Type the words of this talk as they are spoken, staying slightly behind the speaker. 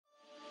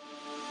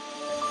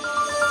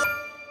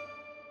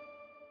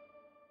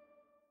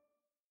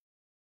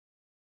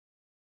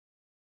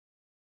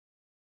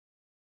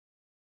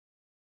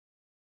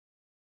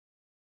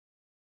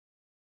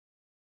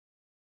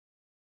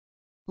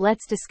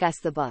Let's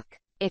discuss the book.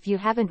 If you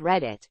haven't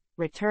read it,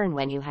 return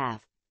when you have.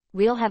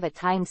 We'll have a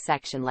timed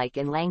section like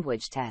in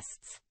language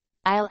tests.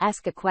 I'll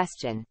ask a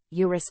question,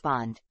 you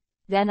respond.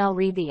 Then I'll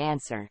read the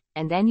answer,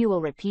 and then you will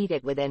repeat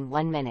it within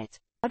 1 minute.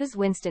 How does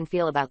Winston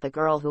feel about the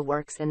girl who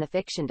works in the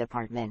fiction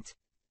department?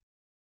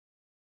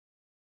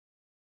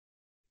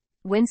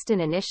 Winston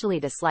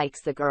initially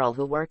dislikes the girl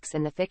who works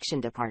in the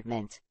fiction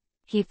department.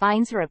 He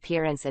finds her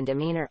appearance and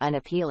demeanor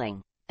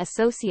unappealing,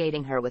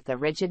 associating her with the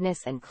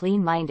rigidness and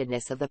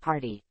clean-mindedness of the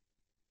party.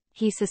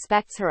 He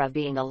suspects her of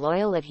being a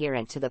loyal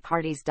adherent to the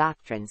party's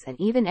doctrines and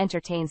even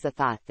entertains the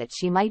thought that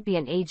she might be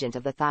an agent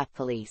of the thought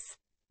police.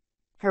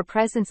 Her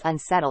presence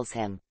unsettles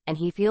him, and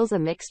he feels a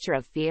mixture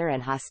of fear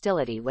and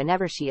hostility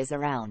whenever she is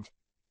around.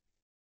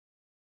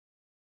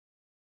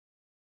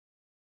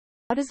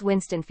 How does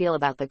Winston feel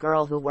about the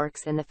girl who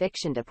works in the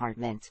fiction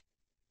department?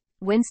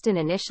 Winston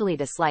initially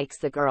dislikes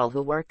the girl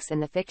who works in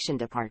the fiction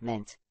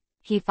department.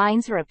 He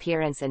finds her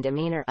appearance and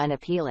demeanor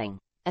unappealing,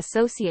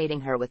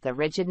 associating her with the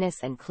rigidness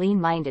and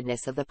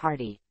clean-mindedness of the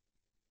party.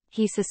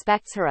 He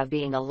suspects her of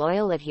being a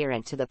loyal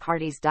adherent to the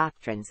party's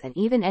doctrines and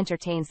even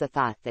entertains the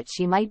thought that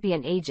she might be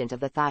an agent of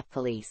the thought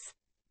police.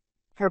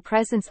 Her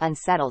presence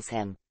unsettles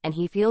him, and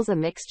he feels a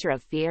mixture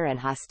of fear and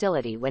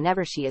hostility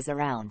whenever she is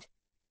around.